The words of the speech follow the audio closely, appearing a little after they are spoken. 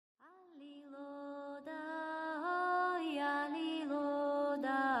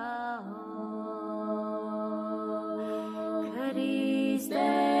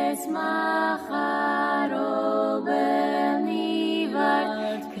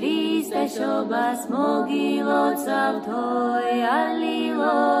Shobas mogilot zavtoy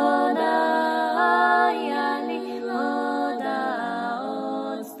aliloda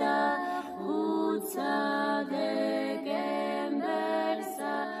otsta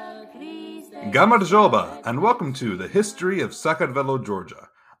Gamarjoba, and welcome to the History of Sakadvelo, Georgia.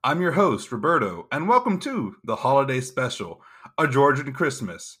 I'm your host, Roberto, and welcome to the holiday special, A Georgian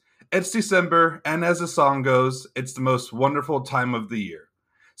Christmas. It's December, and as the song goes, it's the most wonderful time of the year.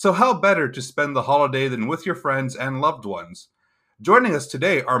 So how better to spend the holiday than with your friends and loved ones? Joining us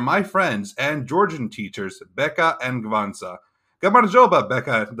today are my friends and Georgian teachers, Becca and Gvansa. Gamarjoba,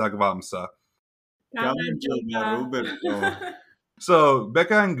 Becca and Gvansa. So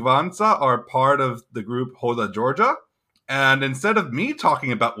Becca and Gvansa are part of the group Hoda Georgia, and instead of me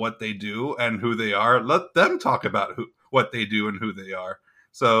talking about what they do and who they are, let them talk about what they do and who they are.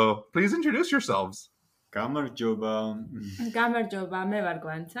 So please introduce yourselves. Gamarjoba. Gamarjoba, me var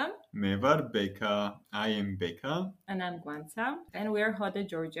Gvansa. Me var Becca. I am Becca. And I'm Gvansa. And we're Hoda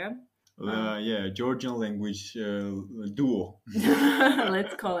Georgia. Georgian language duo.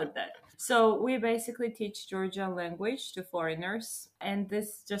 Let's call it that. So we basically teach Georgian language to foreigners, and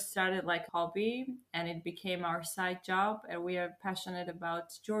this just started like a hobby, and it became our side job, and we are passionate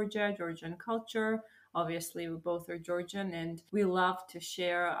about Georgia, Georgian culture. Obviously, we both are Georgian, and we love to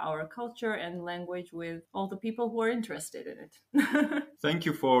share our culture and language with all the people who are interested in it. Thank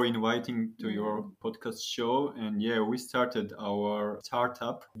you for inviting to your podcast show. And we started our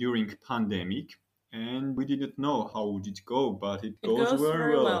startup during pandemic. And we didn't know how would it go, but it goes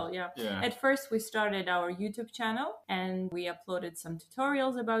very well. Yeah. At first, we started our YouTube channel and we uploaded some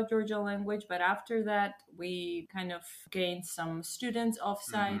tutorials about Georgian language. But after that, we kind of gained some students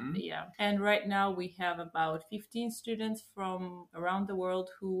offsite. Mm-hmm. Yeah. And right now, we have about 15 students from around the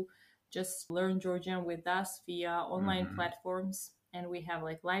world who just learn Georgian with us via online platforms. And we have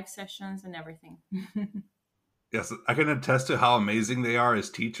like live sessions and everything. Yes, I can attest to how amazing they are as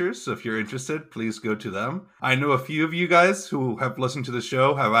teachers. So if you're interested, please go to them. I know a few of you guys who have listened to the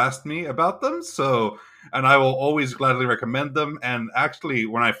show have asked me about them. And I will always gladly recommend them. And actually,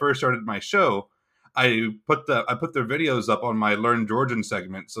 when I first started my show, I put their videos up on my Learn Georgian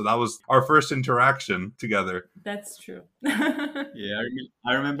segment. So that was our first interaction together. That's true. I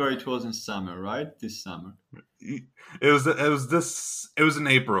remember it was in summer, right? This summer. It was in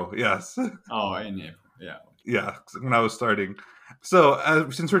April. Yes. Oh, in April. Yeah. Yeah, when I was starting. So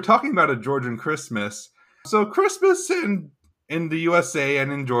since we're talking about a Georgian Christmas, so Christmas in the USA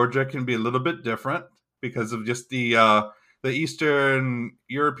and in Georgia can be a little bit different because of just the Eastern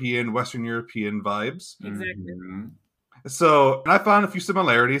European, Western European vibes. Exactly. Mm-hmm. So I found a few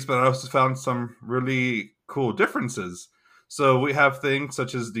similarities, but I also found some really cool differences. So we have things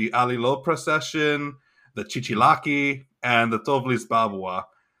such as the Alilo procession, the Chichilaki, and the Tovlis Babua.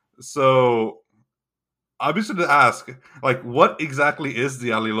 So I'm just going to ask, what exactly is the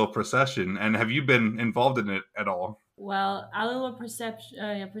Alilo procession, and have you been involved in it at all? Well, Alilo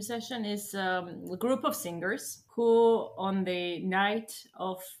procession is a group of singers who, on the night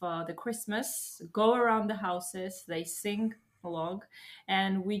of the Christmas, go around the houses. They sing along,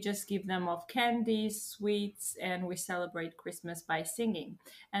 and we just give them of candies, sweets, and we celebrate Christmas by singing.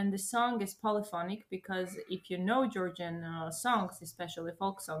 And the song is polyphonic because if you know Georgian songs, especially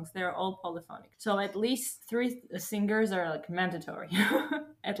folk songs, they're all polyphonic. So at least 3 singers are like mandatory,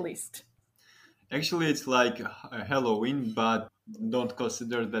 at least. Actually, it's like Halloween, but don't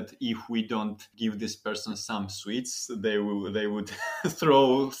consider that if we don't give this person some sweets, they would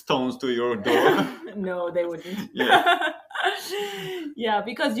throw stones to your door. No, they wouldn't. Yeah. Yeah,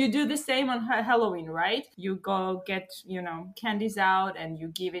 because you do the same on Halloween, right? You go get, candies out and you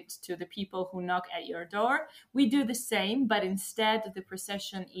give it to the people who knock at your door. We do the same, but instead the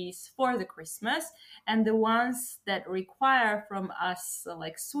procession is for the Christmas. And the ones that require from us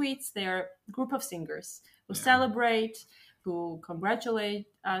like sweets, they're a group of singers who celebrate, who congratulate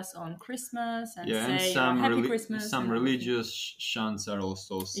us on Christmas and say Happy Christmas. Some religious chants are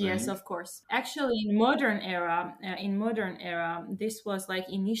also sang. Yes, of course. Actually, in modern era, this was like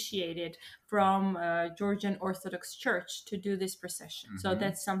initiated from Georgian Orthodox Church to do this procession. Mm-hmm. So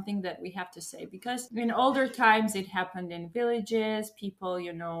that's something that we have to say, because in older times it happened in villages. People,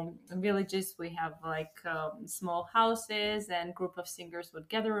 in villages we have like small houses, and group of singers would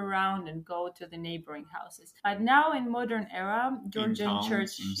gather around and go to the neighboring houses. But now in modern era, Georgian church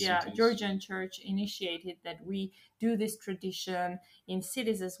Georgian church initiated that we do this tradition in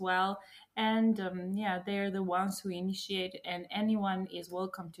cities as well. And they're the ones who initiate, and anyone is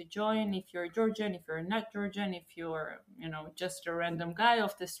welcome to join. If you're Georgian, if you're not Georgian, if you're just a random guy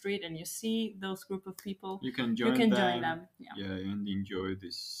off the street and you see those group of people, you can join them. And enjoy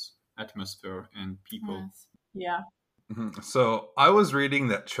this atmosphere and people. Yes. Yeah. Mm-hmm. So I was reading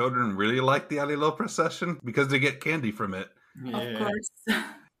that children really like the Alilo procession because they get candy from it. Yeah. Of course.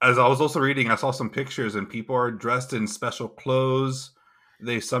 As I was also reading, I saw some pictures and people are dressed in special clothes.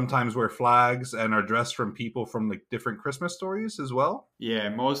 They sometimes wear flags and are dressed from people from like different Christmas stories as well. Yeah,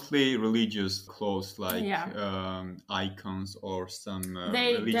 mostly religious clothes like icons or some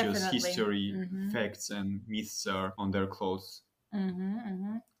religious history facts and myths are on their clothes.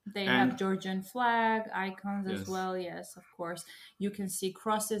 They have Georgian flag icons as well. Yes, of course. You can see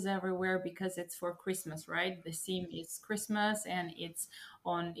crosses everywhere because it's for Christmas, right? The theme is Christmas, and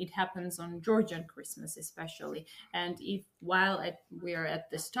it happens on Georgian Christmas especially. And while we are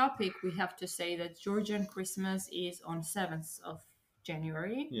at this topic, we have to say that Georgian Christmas is on 7th of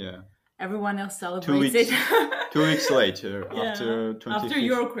January. Yeah. Everyone else celebrates it 2 weeks later, after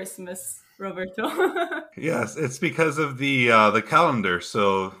your Christmas, Roberto. Yes, it's because of the calendar.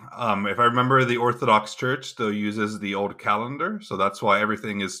 So if I remember, the Orthodox Church still uses the old calendar, so that's why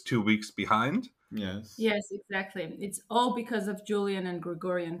everything is 2 weeks behind. Yes. Yes, exactly. It's all because of Julian and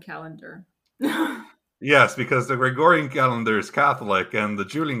Gregorian calendar. Yes, because the Gregorian calendar is Catholic and the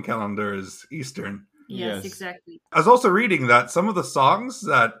Julian calendar is Eastern. Yes, exactly. I was also reading that some of the songs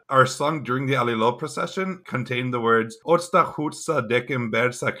that are sung during the Alilo procession contain the words Otsta Hutsa Dekim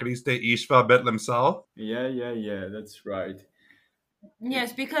Bersa Christe Ishva Betlemsal. Yeah, that's right.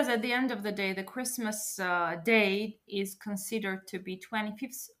 Yes, because at the end of the day, the Christmas day is considered to be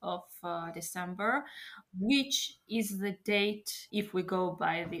 25th of December, which is the date, if we go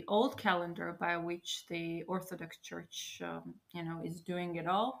by the old calendar, by which the Orthodox Church, is doing it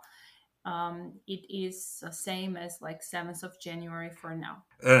all. It is the same as like 7th of January for now.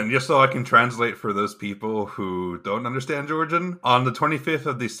 And just so I can translate for those people who don't understand Georgian, on the 25th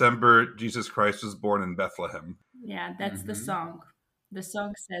of December, Jesus Christ was born in Bethlehem. Yeah, that's the song. The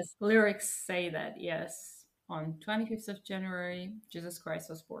song lyrics say that, yes. On 25th of January, Jesus Christ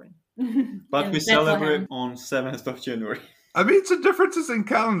was born. But we celebrate on 7th of January. I mean, it's the differences in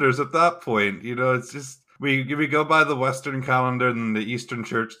calendars at that point. It's just... We go by the Western calendar, and the Eastern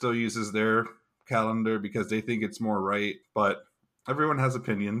Church still uses their calendar because they think it's more right. But everyone has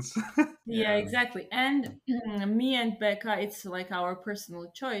opinions. Yeah, exactly. And me and Becca, it's like our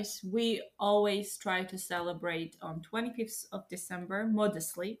personal choice. We always try to celebrate on 25th of December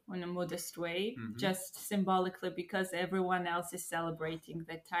modestly, in a modest way, just symbolically, because everyone else is celebrating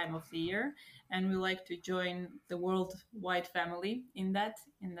that time of the year. And we like to join the worldwide family in that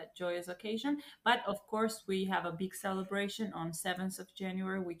joyous occasion. But of course, we have a big celebration on 7th of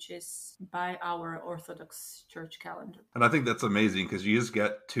January, which is by our Orthodox Church calendar. And I think that's amazing because you just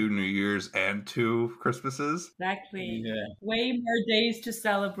get 2 New Year's and 2 Christmases. Exactly. Yeah. Way more days to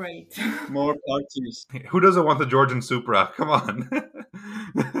celebrate. More parties. Who doesn't want the Georgian Supra? Come on.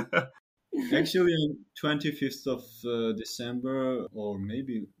 Actually, on 25th of December, or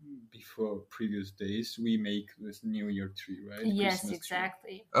maybe before previous days, we make this New Year tree, right? Yes, Christmas exactly.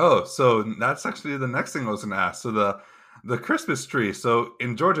 Tree. Oh, so that's actually the next thing I was going to ask. So the Christmas tree. So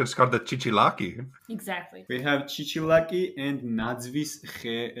in Georgia, it's called the chichilaki. Exactly. We have chichilaki and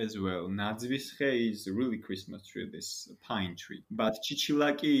nadzvische as well. Nadzvische is really Christmas tree, this pine tree. But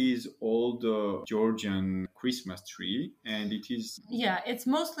chichilaki is old Georgian Christmas tree, and it is... Yeah, it's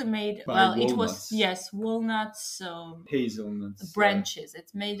mostly made... walnuts. It was... Yes, walnuts, hazelnuts. Branches.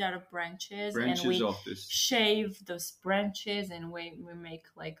 It's made out of branches. Branches and we of this. Shave those branches, and we make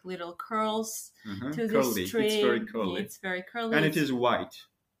like little curls to curly. This tree. It's very curly. It's very curly. And it is white.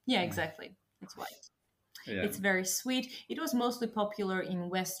 Yeah, exactly. It's white. Yeah. It's very sweet. It was mostly popular in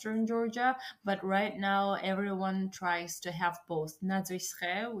Western Georgia, but right now everyone tries to have both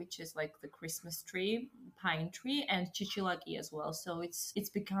nadzvische, which is like the Christmas tree, pine tree, and chichilaki as well. So it's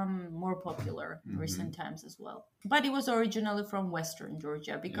become more popular in recent times as well. But it was originally from Western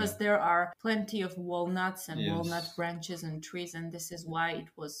Georgia because there are plenty of walnuts and walnut branches and trees, and this is why it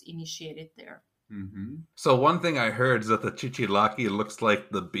was initiated there. So one thing I heard is that the chichilaki looks like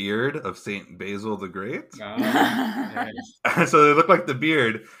the beard of Saint Basil the Great. So they look like the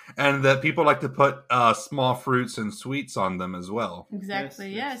beard, and that people like to put small fruits and sweets on them as well.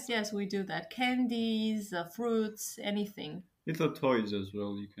 Exactly. Yes, we do that. Candies, fruits, anything. Little toys as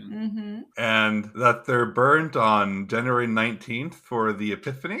well, you can. And that they're burnt on January 19th for the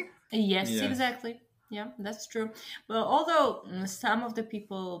Epiphany. Yes, exactly. Yeah, that's true. Well, although some of the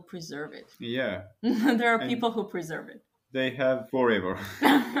people preserve it. Yeah. There are And people who preserve it. they have forever.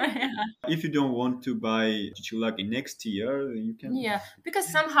 Yeah. If you don't want to buy Chichulaki next year, you can. Yeah, because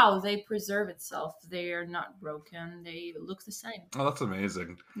somehow they preserve itself. They are not broken. They look the same. Oh, that's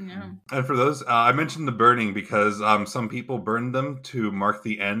amazing. Yeah. And for those, I mentioned the burning because some people burn them to mark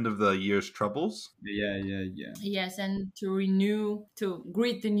the end of the year's troubles. Yeah. Yes, and to renew, to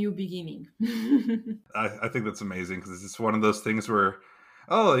greet the new beginning. I think that's amazing because it's one of those things where,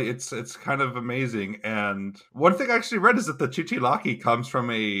 oh, it's kind of amazing. And one thing I actually read is that the Chichilaki comes from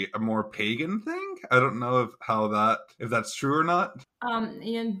a more pagan thing. I don't know if that's true or not.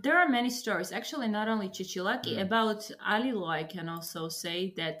 And there are many stories, actually, not only Chichilaki. About Alilo, I can also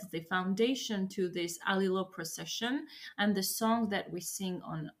say that the foundation to this Alilo procession and the song that we sing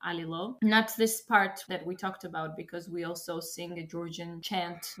on Alilo, not this part that we talked about, because we also sing a Georgian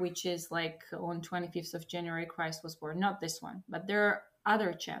chant, which is like on 25th of January, Christ was born. Not this one, but there are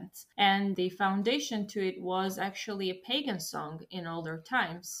other chants. And the foundation to it was actually a pagan song in older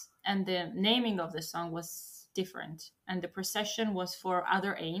times. And the naming of the song was different, and the procession was for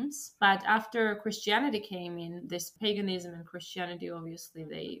other aims. But after Christianity came in, this paganism and Christianity, obviously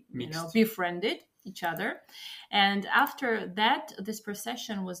they befriended each other, and after that this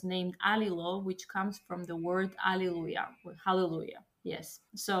procession was named Alilo, which comes from the word Alleluia, hallelujah. Yes.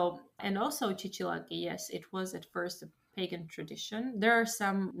 So, and also Chichilaki, yes, it was at first a pagan tradition. There are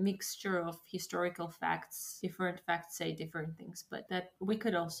some mixture of historical facts. Different facts say different things, but that we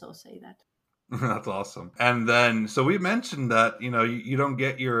could also say that. That's awesome. And then, so we mentioned that, you don't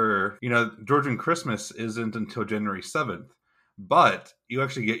get your, Georgian Christmas isn't until January 7th, but you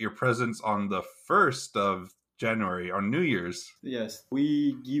actually get your presents on the 1st of January, on New Year's. Yes,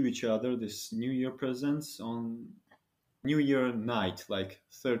 we give each other this New Year presents on New Year night, like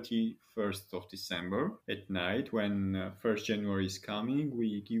 31st of December at night, when 1st January is coming,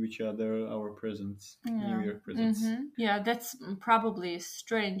 we give each other our presents, New Year presents. Mm-hmm. Yeah, that's probably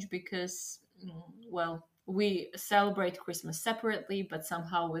strange because, well, we celebrate Christmas separately, but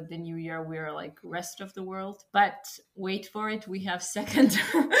somehow with the New Year we're like rest of the world. But wait for it, we have second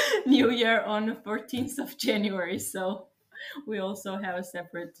New Year on the 14th of January, so we also have a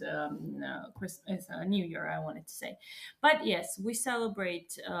separate Christmas, New Year, I wanted to say. But yes, we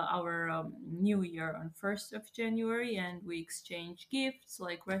celebrate our New Year on 1st of January, and we exchange gifts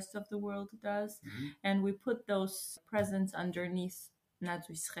like rest of the world does. Mm-hmm. And we put those presents underneath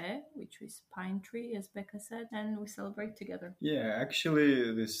Nazuisre, which is pine tree, as Becca said, and we celebrate together. Yeah,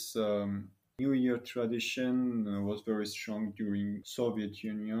 actually, this New Year tradition was very strong during Soviet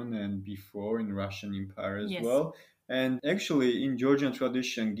Union and before in Russian Empire as well. And actually, in Georgian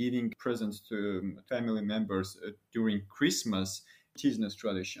tradition, giving presents to family members during Christmas, it is not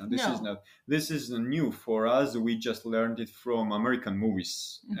tradition. This is new for us. We just learned it from American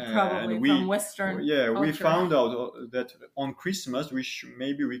movies. Probably and from Western. Yeah, culture. We found out that on Christmas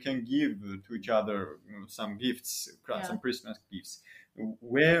maybe we can give to each other some gifts, some Christmas gifts.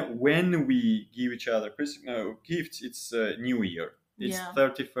 When we give each other Christmas gifts, it's New Year. It's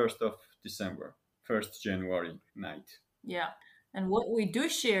 31st of December. 1st January night. Yeah. And what we do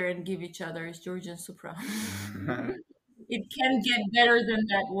share and give each other is Georgian Supra. It can get better than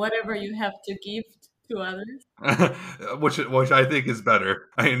that, whatever you have to give to others. which I think is better.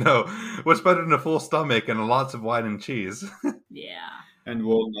 I know. What's better than a full stomach and lots of wine and cheese? Yeah. And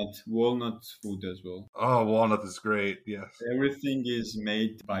walnut food as well. Oh, walnut is great. Yes, everything is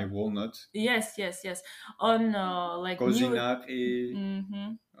made by walnut. Yes. On like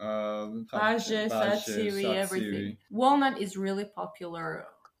Kozinaki, Paje, Satsiri, everything. Walnut is really popular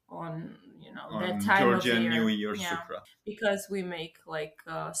on that time Georgian of year. New Year supra, because we make like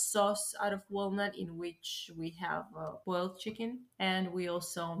sauce out of walnut in which we have boiled chicken, and we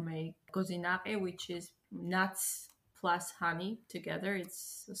also make kozinake, which is nuts plus honey together.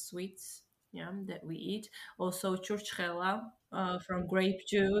 It's sweets that we eat. Also churchela from grape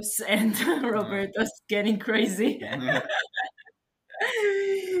juice, and Roberto's getting crazy.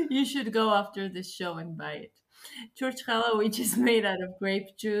 You should go after this show and buy it. Churchela, which is made out of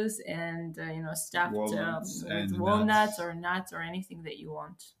grape juice and stuffed with walnuts or nuts or anything that you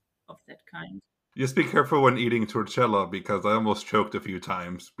want of that kind. Just be careful when eating tortilla, because I almost choked a few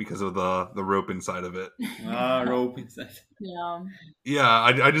times because of the rope inside of it. Rope inside. Yeah,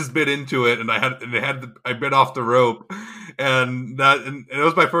 I just bit into it, and I bit off the rope, and it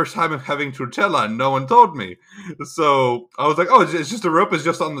was my first time having tortilla, and no one told me. So I was like, oh, it's just the rope is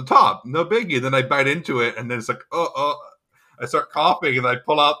just on the top, no biggie. Then I bite into it, and then it's like, oh. I start coughing, and I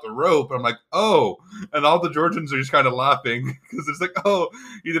pull out the rope. I'm like, oh, and all the Georgians are just kind of laughing because it's like, oh,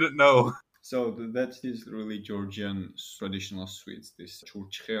 you didn't know. So that is really Georgian traditional sweets. This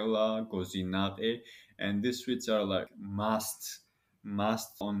churchela, gozinate, and these sweets are like must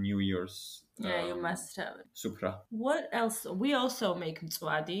on New Year's. Yeah, you must have it. Supra. What else? We also make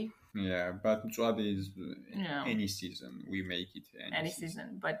mtswadi. Yeah, but mtswadi is any season. We make it any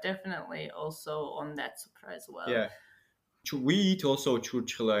season, but definitely also on that supra as well. Yeah. We eat also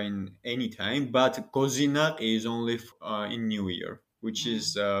churchela in any time, but gozinak is only in New Year, which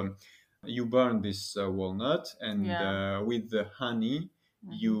is you burn this walnut and with the honey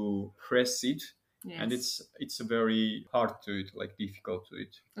you press it. Yes. And it's very hard to eat, like difficult to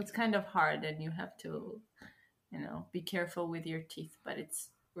eat. It's kind of hard, and you have to, be careful with your teeth, but it's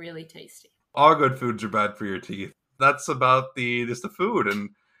really tasty. All good foods are bad for your teeth. That's about the food.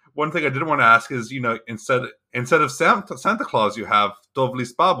 And one thing I did want to ask is, instead of Santa Claus, you have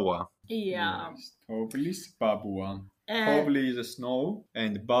Tovlis Babua. Yeah. Yes, Tovlis Babua. Tovli is a snow,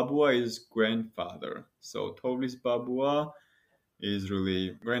 and Babua is grandfather. So Tovlis Babua is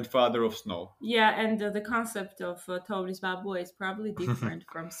really grandfather of snow. Yeah, and the concept of Tovlis Babua is probably different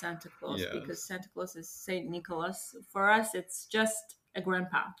from Santa Claus, because Santa Claus is Saint Nicholas. For us, it's just a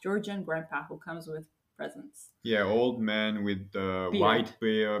grandpa, Georgian grandpa, who comes with presents. Yeah, old man with the white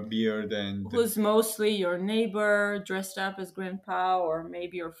beard and who's mostly your neighbor dressed up as grandpa, or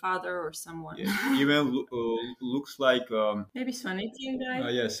maybe your father or someone. Yeah, even looks like maybe Svanetian guy.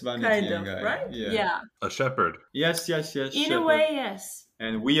 Yes, Svanetian guy, right? Yeah, a shepherd. Yes. In shepherd. A way, yes.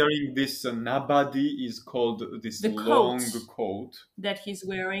 And wearing this nabadi is called this long coat that he's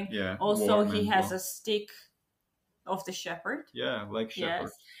wearing. Yeah. Also, he has a stick of the shepherd. Yeah, like shepherd.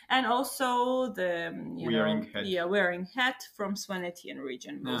 Yes. And also the wearing hat from Svanetian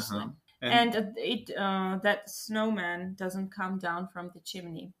region mostly. And that snowman doesn't come down from the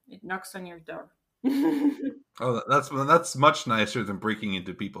chimney. It knocks on your door. Oh, that's much nicer than breaking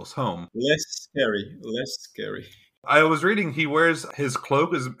into people's home. Less scary. I was reading he wears his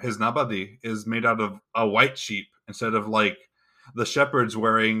cloak, his nabadi is made out of a white sheep instead of like the shepherds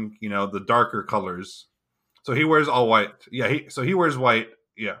wearing, the darker colors. So he wears all white. Yeah, he wears white.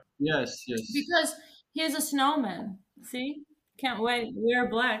 Yeah. Yes. Because he's a snowman. See? Can't wear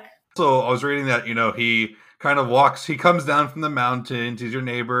black. So I was reading that, he kind of he comes down from the mountains, he's your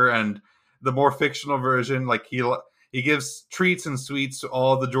neighbor, and the more fictional version, like he gives treats and sweets to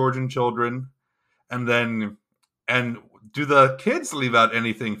all the Georgian children, and do the kids leave out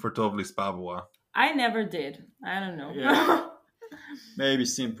anything for Tovlis Babua? I never did. I don't know. Yeah. Maybe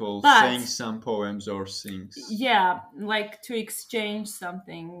simple, saying some poems or things. Yeah, like to exchange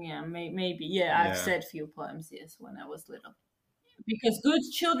something. Yeah, maybe. Yeah, I've said few poems, yes, when I was little. Because good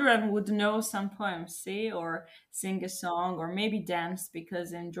children would know some poems, see, or sing a song, or maybe dance,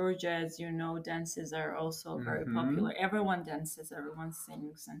 because in Georgia, as you know, dances are also very popular. Everyone dances, everyone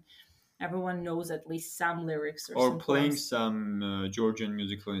sings, and everyone knows at least some lyrics or some playing poems. Some Georgian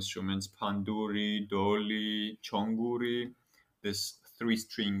musical instruments, panduri, doli, chonguri. There's 3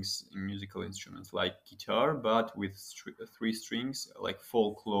 strings in musical instruments, like guitar, but with 3 strings, like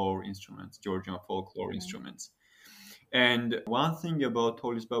folklore instruments, Georgian folklore instruments. And one thing about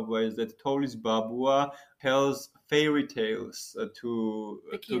Tovlis Babua is that Tovlis Babua tells fairy tales to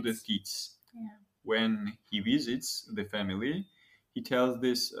the kids. Yeah. When he visits the family, he tells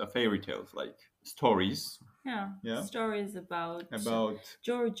these fairy tales, like stories. Yeah. Stories about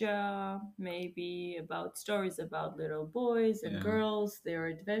Georgia, maybe about stories about little boys and girls, their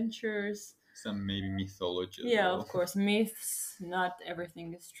adventures. Some maybe mythology. Yeah, of course, myths. Not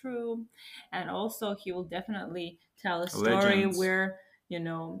everything is true. And also he will definitely tell a story where,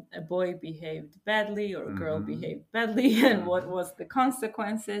 a boy behaved badly or a girl behaved badly, and what was the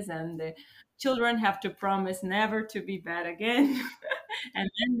consequences, and the children have to promise never to be bad again.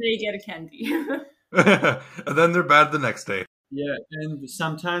 And then they get a candy. And then they're bad the next day. Yeah, and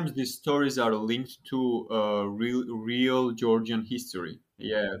sometimes these stories are linked to real Georgian history.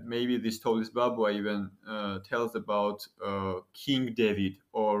 Yeah, maybe this Tovlis Babua even tells about King David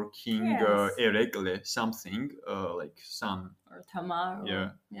or King Eregle, something like some. Or Tamar.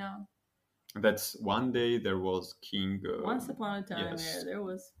 Yeah. That's one day there was King. Once upon a time, there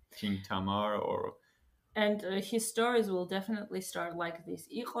was King Tamar or. And his stories will definitely start like this.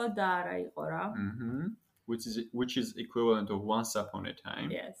 Which is equivalent of once upon a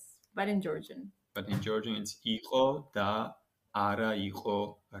time. Yes, but in Georgian. But in Georgian it's iqo da ara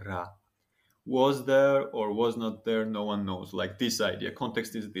iqo ra. Was there or was not there? No one knows. Like this idea.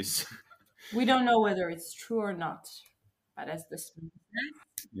 Context is this. We don't know whether it's true or not. But as this.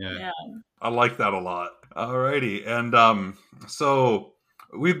 Yeah. I like that a lot. Alrighty, and so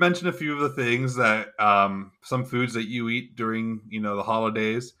we've mentioned a few of the things that some foods that you eat during the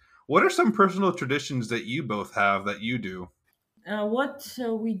holidays. What are some personal traditions that you both have that you do? What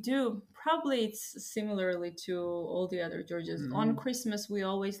we do, probably it's similarly to all the other Georgians. On Christmas, we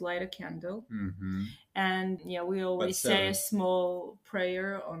always light a candle. And yeah, we always say a small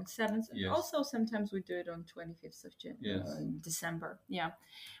prayer on 7th. Yes. Also, sometimes we do it on 25th of Yes. December. Yeah.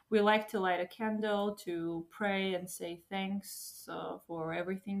 We like to light a candle to pray and say thanks for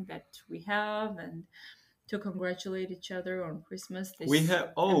everything that we have and to congratulate each other on Christmas. We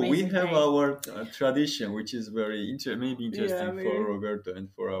have our tradition, which is very maybe interesting for Roberto and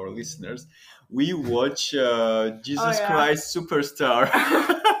for our listeners. We watch Jesus Christ Superstar.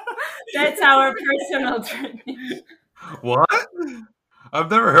 That's our personal tradition. What? I've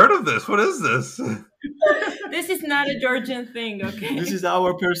never heard of this. What is this? This is not a Georgian thing, okay? This is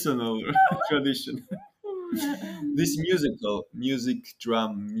our personal tradition. This musical,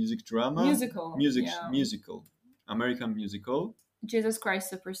 American musical. Jesus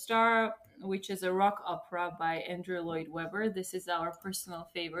Christ Superstar, which is a rock opera by Andrew Lloyd Webber. This is our personal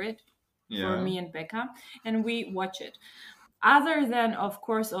favorite for me and Becca, and we watch it. Other than, of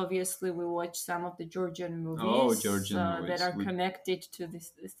course, obviously, we watch some of the Georgian movies, that are connected to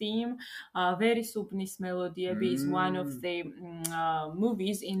this theme. Veri Subnis Melodiebi is one of the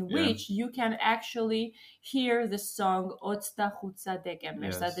movies in which you can actually hear the song Otsta Chutza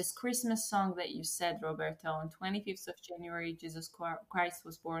December. So this Christmas song that you said, Roberto, on 25th of January, Jesus Christ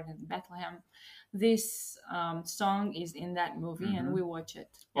was born in Bethlehem. This song is in that movie, and we watch it.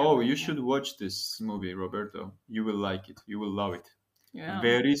 You should watch this movie, Roberto. You will like it. You will love it.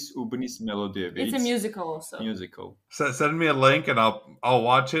 Veris Ubnis Melodievi. It's a musical also. Musical. So send me a link, and I'll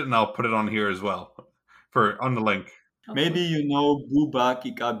watch it, and I'll put it on here as well, on the link. Okay. Maybe you know Buba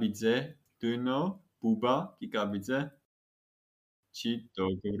Kikabidze. Do you know Buba Kikabidze?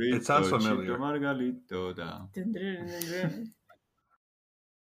 It sounds familiar.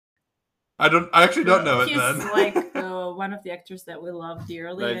 I actually don't know it. He's then. like one of the actors that we love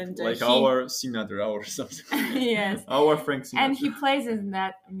dearly, our Sinatra or something. Yes, our Frank Sinatra. And he plays in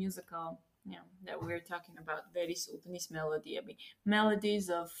that musical, that we're talking about. Veris Ubnis Melodiebi,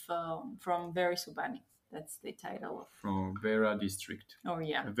 melodies of from Veris Ubani. That's the title from Vera district. Oh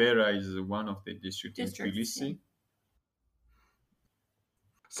yeah, Vera is one of the districts in Tbilisi. Yeah.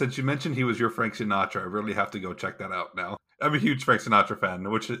 Since you mentioned he was your Frank Sinatra, I really have to go check that out now. I'm a huge Frank Sinatra fan,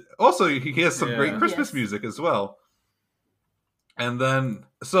 which also he has some great Christmas music as well. And then,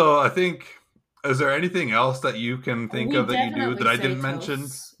 so I think, is there anything else that you can think of that you do that I didn't mention?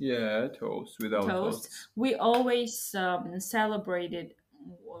 Yeah, toast without toast. We always celebrated.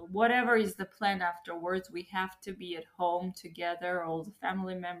 Whatever is the plan afterwards, we have to be at home together, all the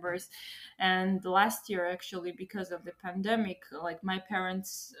family members. And last year, actually, because of the pandemic, like my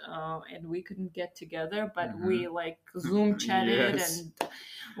parents and we couldn't get together, but we like Zoom chatted and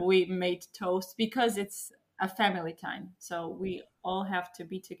we made toast because it's a family time. So we all have to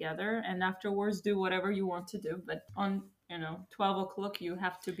be together, and afterwards do whatever you want to do. But on 12 o'clock, you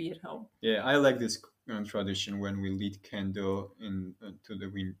have to be at home. Yeah, I like this tradition when we lit candle in the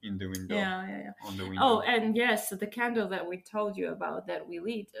window. Yeah. On the window. Oh, and yes, the candle that we told you about that we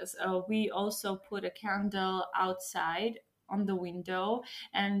lit, we also put a candle outside on the window,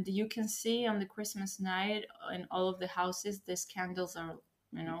 and you can see on the Christmas night in all of the houses, these candles are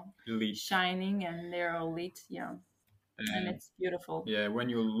lit, shining, and they're all lit. Yeah. And it's beautiful. Yeah, when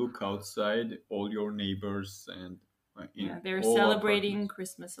you look outside, all your neighbors and they're celebrating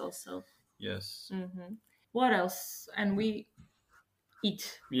Christmas also. Yes. Mm-hmm. What else? And we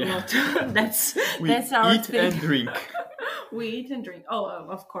eat a lot. that's our eat thing. And drink. We eat and drink. Oh,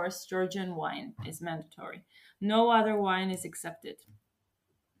 of course, Georgian wine is mandatory. No other wine is accepted.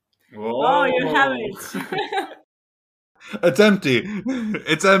 Whoa. Oh, you have it. It's empty.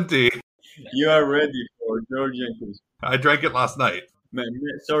 It's empty. You are ready for Georgian Christmas. I drank it last night.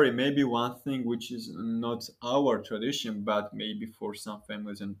 Sorry, maybe one thing which is not our tradition, but maybe for some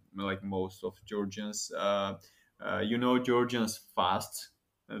families and like most of Georgians, Georgians fast.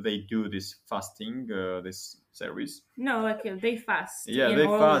 They do this fasting, this service. No, like they fast in they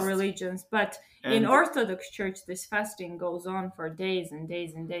all fast. Religions, but in Orthodox Church, this fasting goes on for days and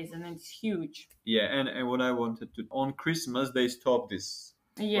days and days, and it's huge. Yeah, and what I wanted to, on Christmas, they stop this.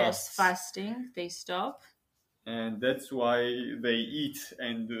 Yes, fasting, they stop. And that's why they eat,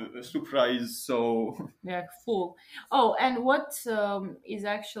 and Supra is so full. Oh, and what is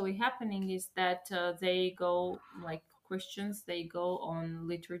actually happening is that they go, like Christians, they go on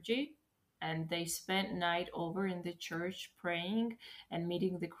liturgy and they spend night over in the church praying and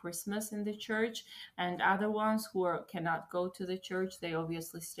meeting the Christmas in the church. And other ones who cannot go to the church, they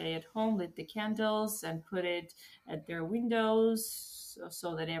obviously stay at home, lit the candles, and put it at their windows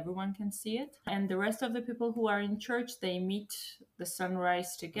so that everyone can see it. And the rest of the people who are in church, they meet the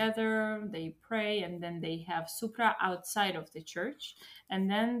sunrise together, they pray, and then they have supra outside of the church,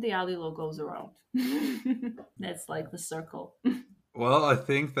 and then the alilo goes around. That's like the circle. Well, I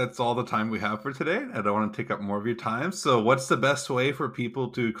think that's all the time we have for today. I don't want to take up more of your time. So what's the best way for people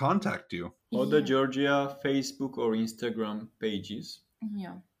to contact you? Oda Georgia Facebook or Instagram pages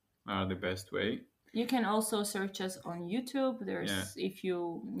Yeah. are the best way. You can also search us on YouTube. If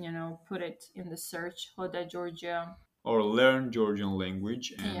you put it in the search, Oda Georgia. Or learn Georgian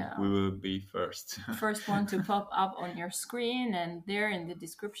language, and we will be first. First one to pop up on your screen, and there in the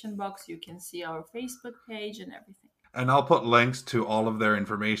description box you can see our Facebook page and everything. And I'll put links to all of their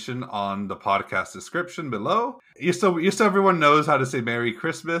information on the podcast description below. So everyone knows how to say Merry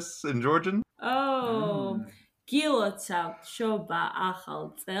Christmas in Georgian. Oh, Gilotsav shoba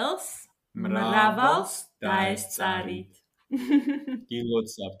achal tsels. Mravals daestarīt.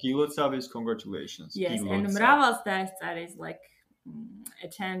 Gilotsav is congratulations. Yes, Gilotsav. and mravals daestarīt is like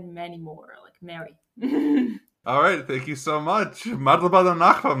attend many more, like Mary. All right, thank you so much. Madloba da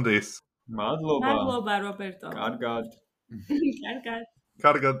nachvamdis. Madloba, Roberto. God.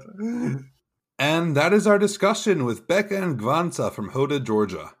 And that is our discussion with Becca and Gvanza from Hoda,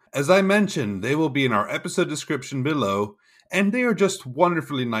 Georgia. As I mentioned, they will be in our episode description below, and they are just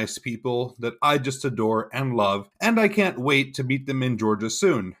wonderfully nice people that I just adore and love, and I can't wait to meet them in Georgia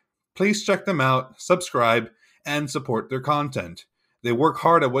soon. Please check them out, subscribe, and support their content. They work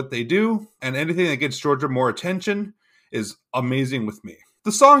hard at what they do, and anything that gets Georgia more attention is amazing with me.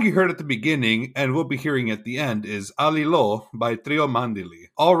 The song you heard at the beginning, and we'll be hearing at the end, is Alilo by Trio Mandili.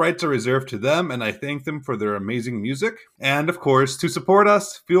 All rights are reserved to them, and I thank them for their amazing music. And of course, to support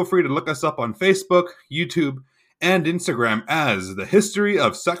us, feel free to look us up on Facebook, YouTube, and Instagram as The History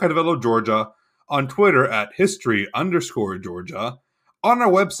of Sakadvelo, Georgia, on Twitter at history_Georgia, on our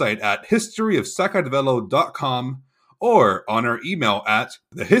website at historyofsakadvelo.com, or on our email at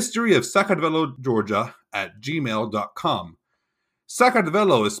thehistoryofsakadvelogeorgia@gmail.com.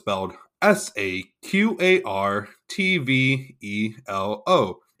 Sakadvelo is spelled Sakadvelo.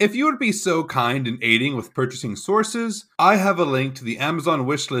 If you would be so kind in aiding with purchasing sources, I have a link to the Amazon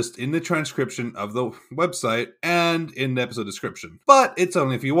wishlist in the transcription of the website and in the episode description. But it's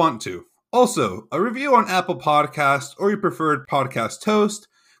only if you want to. Also, a review on Apple Podcasts or your preferred podcast host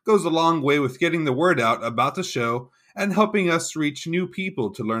goes a long way with getting the word out about the show and helping us reach new people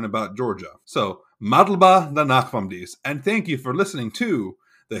to learn about Georgia. So, Madlba da nachvamdis, and thank you for listening to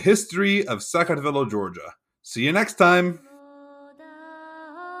The History of Sakadvelo, Georgia. See you next time!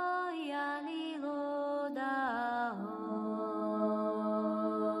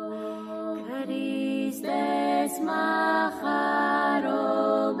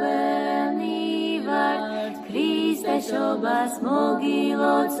 Shobas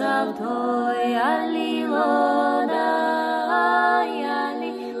mogilotsav toy aliloda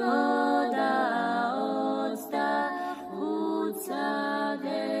odsta utsa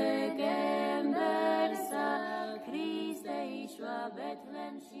dekembersa Christe ishva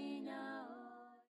Bethlehem shina.